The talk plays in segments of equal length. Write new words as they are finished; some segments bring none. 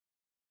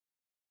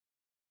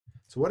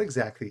So what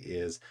exactly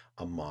is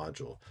a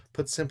module?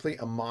 Put simply,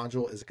 a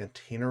module is a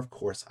container of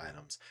course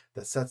items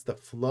that sets the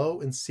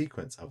flow and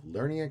sequence of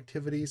learning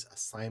activities,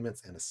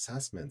 assignments, and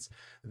assessments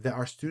that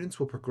our students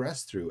will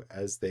progress through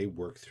as they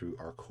work through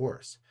our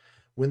course.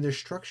 When they're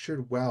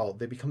structured well,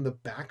 they become the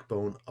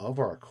backbone of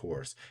our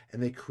course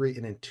and they create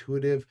an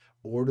intuitive,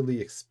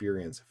 orderly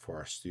experience for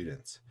our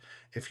students.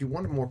 If you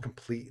want a more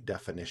complete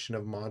definition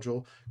of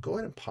module, go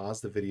ahead and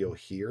pause the video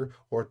here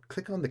or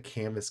click on the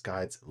Canvas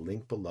Guides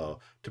link below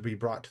to be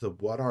brought to the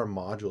What Are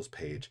Modules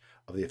page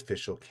of the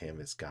official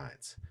Canvas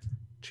Guides.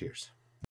 Cheers.